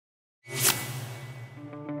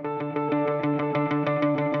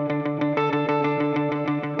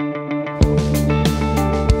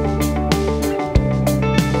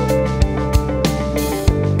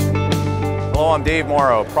I'm Dave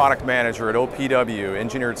Morrow, Product Manager at OPW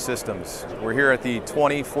Engineered Systems. We're here at the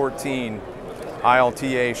 2014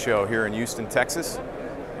 ILTA show here in Houston, Texas.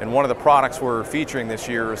 And one of the products we're featuring this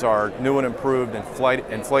year is our new and improved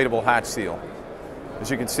inflatable hatch seal. As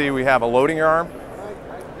you can see, we have a loading arm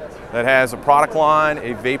that has a product line,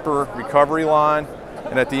 a vapor recovery line,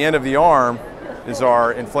 and at the end of the arm is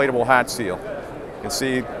our inflatable hatch seal. You can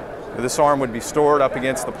see this arm would be stored up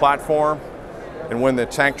against the platform, and when the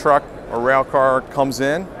tank truck or rail car comes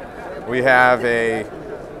in, we have a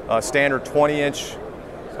standard 20-inch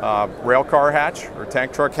rail car hatch or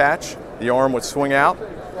tank truck hatch. The arm would swing out.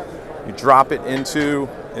 You drop it into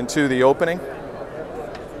the opening.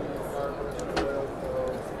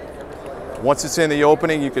 Once it's in the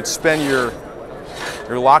opening, you could spin your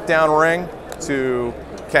lockdown ring to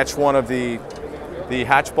catch one of the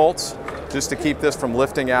hatch bolts, just to keep this from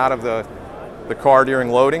lifting out of the car during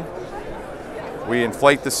loading. We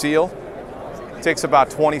inflate the seal. It takes about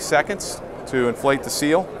 20 seconds to inflate the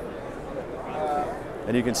seal.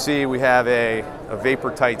 And you can see we have a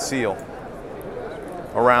vapor-tight seal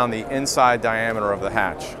around the inside diameter of the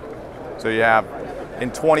hatch. So you have,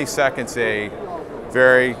 in 20 seconds, a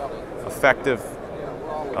very effective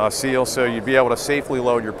seal, so you'd be able to safely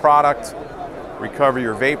load your product, recover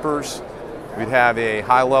your vapors. We'd have a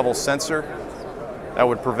high-level sensor that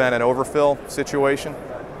would prevent an overfill situation.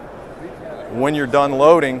 When you're done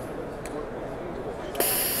loading,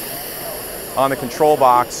 on the control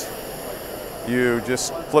box, you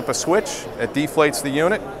just flip a switch, it deflates the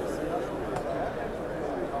unit,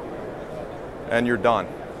 and you're done.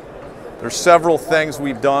 There's several things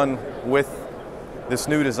we've done with this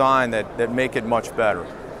new design that make it much better.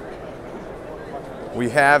 We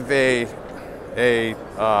have a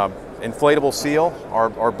inflatable seal.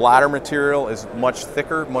 Our bladder material is much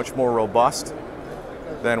thicker, much more robust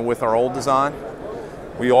than with our old design.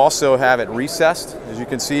 We also have it recessed. As you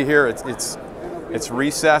can see here, it's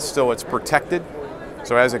recessed, so it's protected.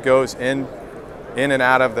 So as it goes in and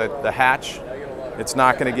out of the hatch, it's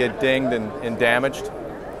not going to get dinged and damaged.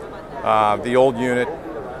 The old unit,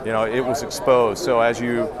 it was exposed, so as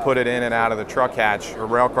you put it in and out of the truck hatch or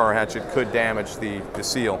railcar hatch, it could damage the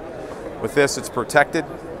seal. With this, it's protected.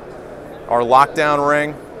 Our lockdown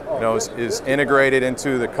ring, is integrated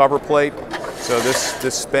into the cover plate, so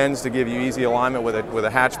this spins to give you easy alignment with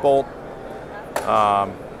a hatch bolt.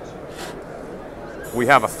 We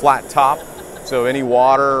have a flat top, so any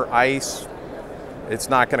water, ice, it's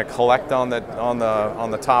not going to collect on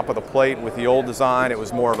the top of the plate. With the old design, it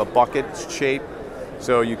was more of a bucket shape,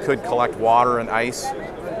 so you could collect water and ice,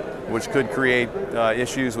 which could create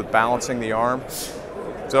issues with balancing the arm.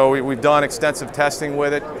 So we've done extensive testing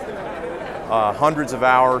with it, hundreds of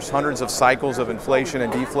hours, hundreds of cycles of inflation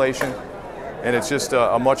and deflation, and it's just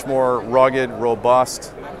a much more rugged,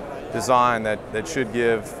 robust design that should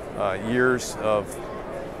give years of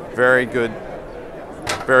very good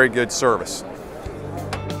service.